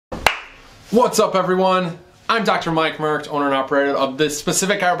What's up, everyone? I'm Dr. Mike Merkt, owner and operator of the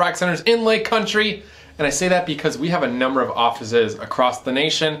Specific Chiropractic Centers in Lake Country, and I say that because we have a number of offices across the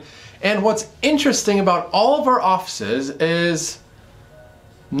nation, and what's interesting about all of our offices is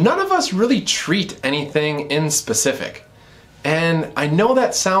none of us really treat anything in specific. And I know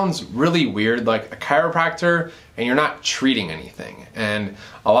that sounds really weird, like a chiropractor and you're not treating anything. And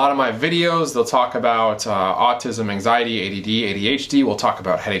a lot of my videos, they'll talk about autism, anxiety, ADD, ADHD. We'll talk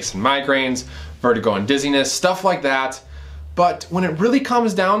about headaches and migraines, vertigo and dizziness, stuff like that. But when it really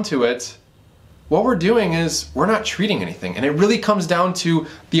comes down to it, what we're doing is we're not treating anything. And it really comes down to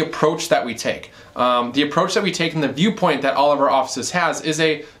the approach that we take. The approach that we take and the viewpoint that all of our offices has is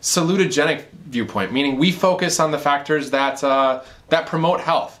a salutogenic viewpoint, meaning we focus on the factors that that promote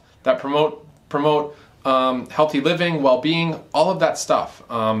health, that promote healthy living, well-being, all of that stuff.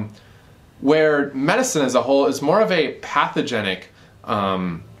 Where medicine as a whole is more of a pathogenic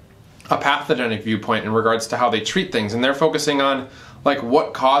viewpoint in regards to how they treat things, and they're focusing on like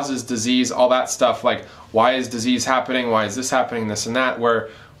what causes disease, all that stuff, like why is disease happening, why is this happening, this and that, where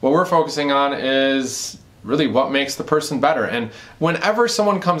what we're focusing on is really what makes the person better. And whenever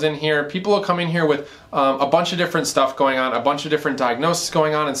someone comes in here, people will come in here with a bunch of different stuff going on, a bunch of different diagnoses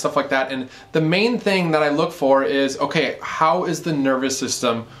going on and stuff like that. And the main thing that I look for is, okay, how is the nervous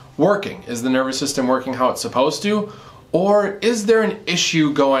system working? Is the nervous system working how it's supposed to? Or is there an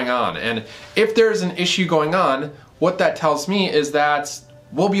issue going on? And if there's an issue going on, what that tells me is that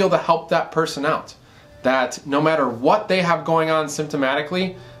we'll be able to help that person out. That no matter what they have going on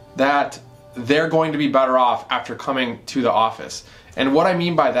symptomatically, that they're going to be better off after coming to the office. And what I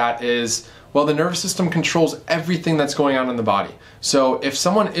mean by that is, well, the nervous system controls everything that's going on in the body. So if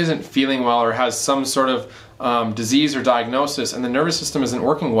someone isn't feeling well or has some sort of disease or diagnosis and the nervous system isn't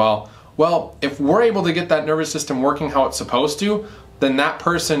working well, if we're able to get that nervous system working how it's supposed to, then that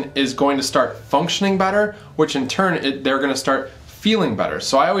person is going to start functioning better, which in turn, they're going to start feeling better.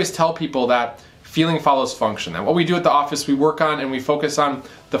 So I always tell people that feeling follows function. And what we do at the office, we work on and we focus on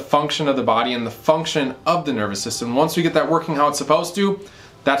the function of the body and the function of the nervous system. Once we get that working how it's supposed to,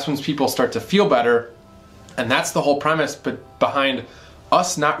 that's when people start to feel better. And that's the whole premise behind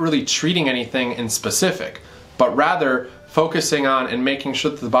us not really treating anything in specific, but rather focusing on and making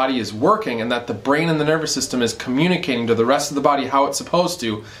sure that the body is working and that the brain and the nervous system is communicating to the rest of the body how it's supposed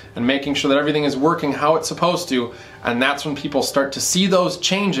to, and making sure that everything is working how it's supposed to. And that's when people start to see those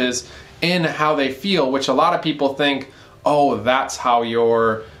changes in how they feel, which a lot of people think, oh, that's how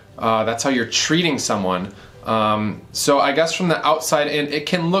you're treating someone. So I guess from the outside in, it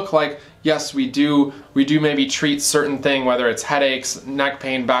can look like, yes, we do maybe treat certain thing, whether it's headaches, neck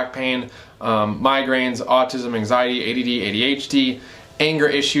pain, back pain, migraines, autism, anxiety, ADD, ADHD, anger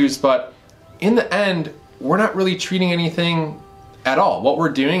issues, but in the end, we're not really treating anything at all. What we're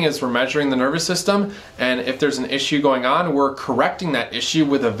doing is we're measuring the nervous system, and if there's an issue going on, we're correcting that issue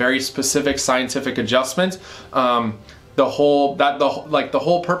with a very specific scientific adjustment. The whole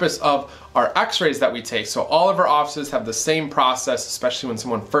purpose of our x-rays that we take. So all of our offices have the same process, especially when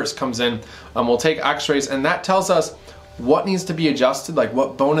someone first comes in. We'll take x-rays, and that tells us what needs to be adjusted, like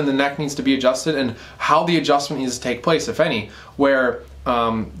what bone in the neck needs to be adjusted and how the adjustment needs to take place, if any, where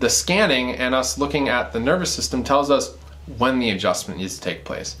the scanning and us looking at the nervous system tells us when the adjustment needs to take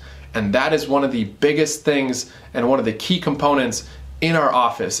place. And that is one of the biggest things and one of the key components in our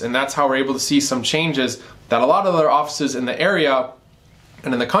office. And that's how we're able to see some changes that a lot of other offices in the area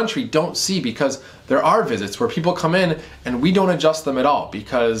and in the country don't see, because there are visits where people come in and we don't adjust them at all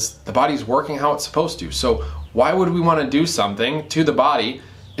because the body's working how it's supposed to. So why would we want to do something to the body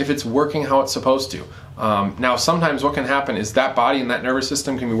if it's working how it's supposed to? Now, sometimes what can happen is that body and that nervous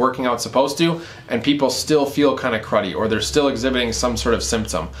system can be working how it's supposed to, and people still feel kind of cruddy, or they're still exhibiting some sort of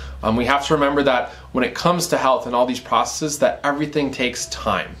symptom. We have to remember that when it comes to health and all these processes, that everything takes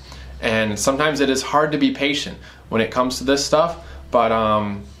time. And sometimes it is hard to be patient when it comes to this stuff,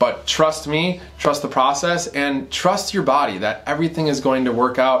 but trust me, trust the process, and trust your body that everything is going to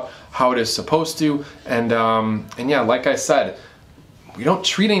work out how it is supposed to. And yeah, like I said, we don't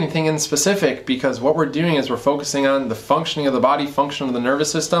treat anything in specific because what we're doing is we're focusing on the functioning of the body, function of the nervous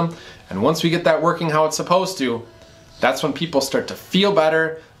system. And once we get that working how it's supposed to, that's when people start to feel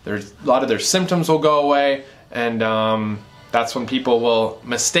better. A lot of their symptoms will go away, and that's when people will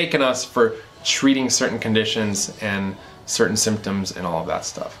mistake us for treating certain conditions and certain symptoms and all of that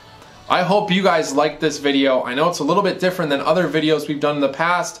stuff. I hope you guys liked this video. I know it's a little bit different than other videos we've done in the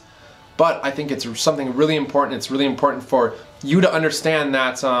past, but I think it's something really important. It's really important for you to understand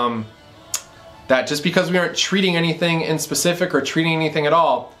that that just because we aren't treating anything in specific or treating anything at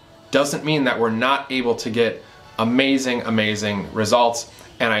all doesn't mean that we're not able to get amazing results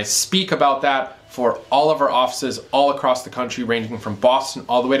and I speak about that for all of our offices all across the country, ranging from Boston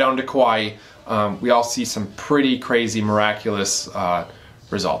all the way down to Kauai. We all see some pretty crazy, miraculous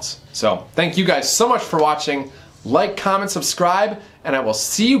results. So thank you guys so much for watching. Like, comment, subscribe, and I will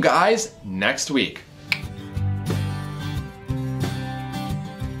see you guys next week.